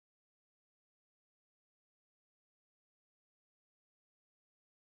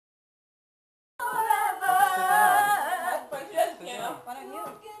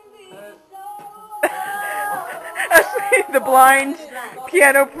The blind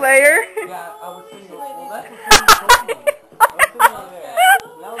piano player. Yeah, I was thinking, well, that's what's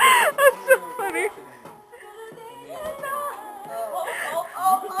That's so funny.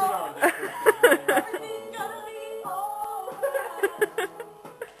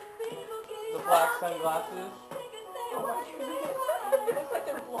 The black sunglasses. It's like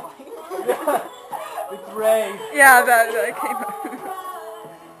they're blind. It's Ray. Yeah, that came up.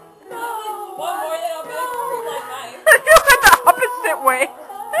 One more, then I'll be like street light night. You went the opposite way.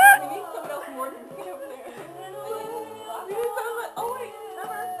 We need someone else more than me up there. We need someone. Oh wait,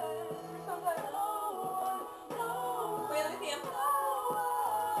 Trevor. Your sunglasses. Wait, let me see him.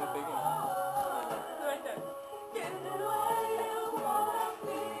 They're big enough. Right there.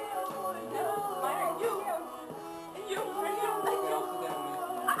 Mine are you. And you. And you. They also down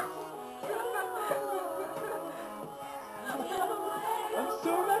I'm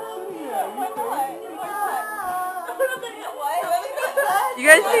so not sitting here. Are you crazy? You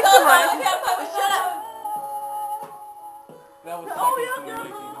guys need to like. Shut up. That was seconds in the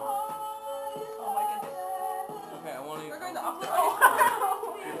making. Oh my goodness. Okay, I want to. We're going to opposite.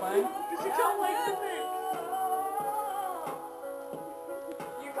 You're fine? Because you don't like the thing.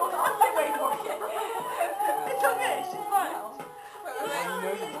 You're going the opposite way, Morgan. It's okay. She's fine.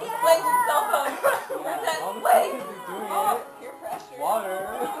 He's playing his cell phone. Yeah, all the Wait. kids are doing it. Peer pressure.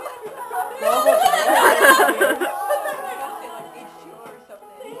 Water.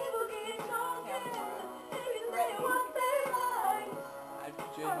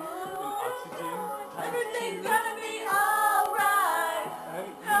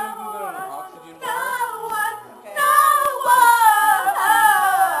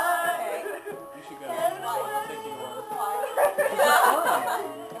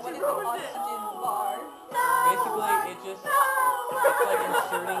 Basically, it's like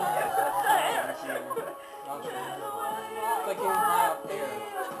inserting into you. Not sure. It's like getting high up there.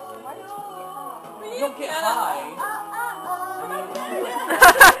 You don't get high. I mean, it's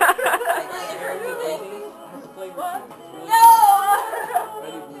has flavor to it. It's really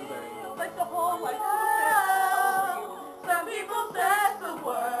ready blueberry. Like the whole, like, some people said the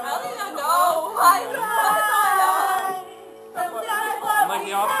word. I don't even know. I'm like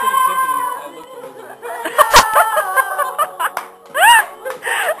the opposite of Tiffany. I looked over there.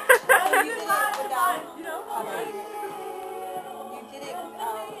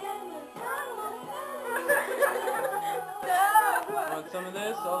 Want some of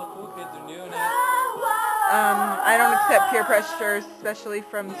this? All the cool kids are doing it. I don't accept peer pressure, especially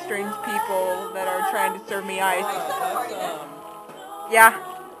from strange people that are trying to serve me ice. Yeah.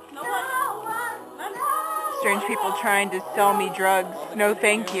 Strange people trying to sell me drugs. No,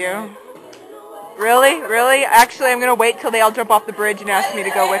 thank you. Really? Really? Actually, I'm going to wait till they all jump off the bridge and ask me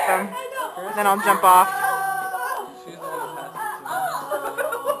to go with them. Then I'll jump off. She's the one that passed it to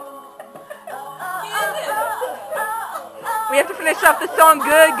me. We have to finish off the song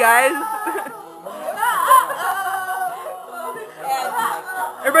good, guys.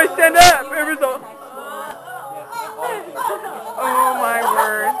 Everybody stand up. Everybody's all... Oh my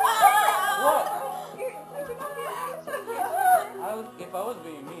word. What? If I was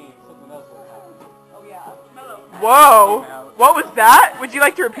being me, something else would happen. Oh yeah. Whoa. What was that? Would you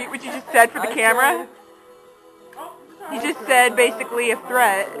like to repeat what you just said for the camera? You just said basically a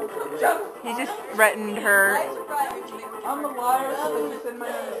threat. You just threatened her. I'm a liar, so they just said my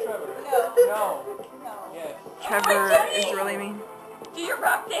name is Trevor. No. Yes. Trevor is really mean. Do your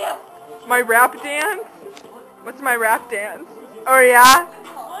rap dance. My rap dance? What's my rap dance? Oh yeah?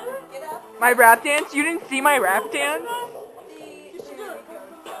 My rap dance? You didn't see my rap dance?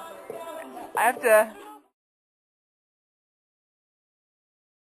 I have to...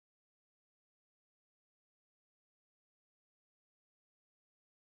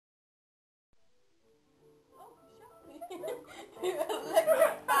 Yeah.